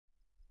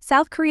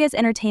South Korea's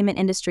entertainment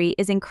industry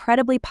is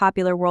incredibly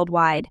popular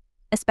worldwide,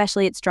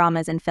 especially its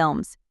dramas and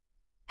films.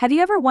 Have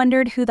you ever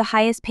wondered who the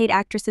highest paid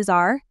actresses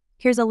are?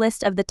 Here's a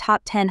list of the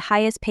top 10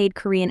 highest paid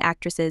Korean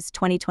actresses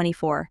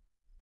 2024.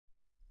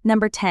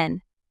 Number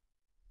 10.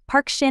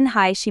 Park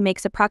Shin-hye. She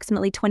makes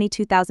approximately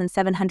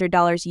 $22,700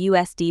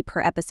 USD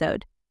per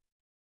episode.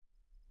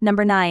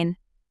 Number 9.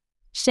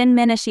 Shin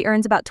Min-a. She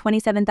earns about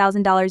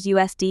 $27,000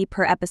 USD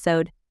per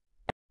episode.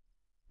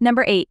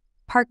 Number 8.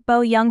 Park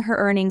Bo-young. Her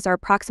earnings are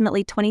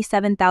approximately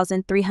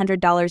 $27,300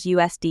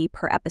 USD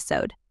per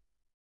episode.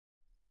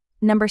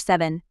 Number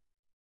 7.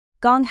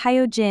 Gong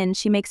Hyo-jin.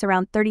 She makes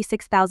around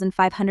 $36,500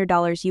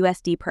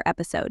 USD per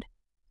episode.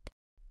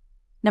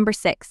 Number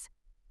 6.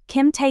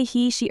 Kim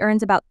Tae-hee. She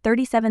earns about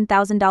 $37,000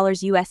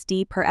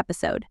 USD per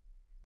episode.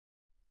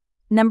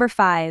 Number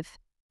 5.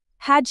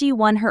 Ha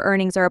Ji-won. Her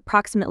earnings are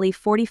approximately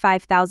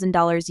 $45,000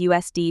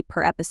 USD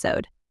per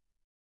episode.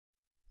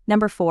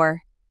 Number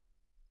 4.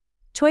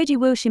 Choi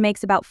Ji-woo. She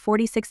makes about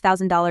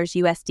 $46,000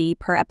 USD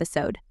per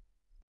episode.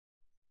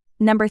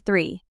 Number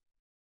 3.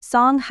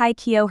 Song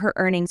Hye-kyo. Her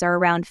earnings are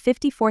around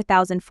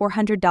 $54,400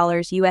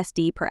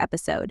 USD per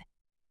episode.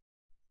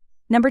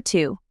 Number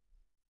 2.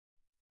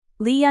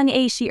 Lee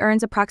Young-ae. She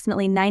earns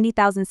approximately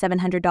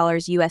 $90,700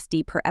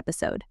 USD per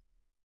episode.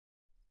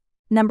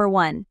 Number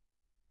 1.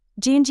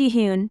 Jun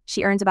Ji-hyun.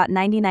 She earns about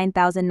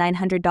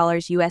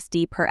 $99,900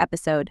 USD per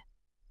episode.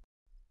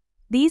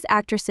 These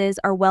actresses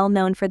are well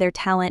known for their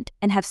talent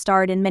and have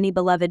starred in many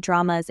beloved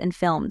dramas and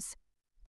films.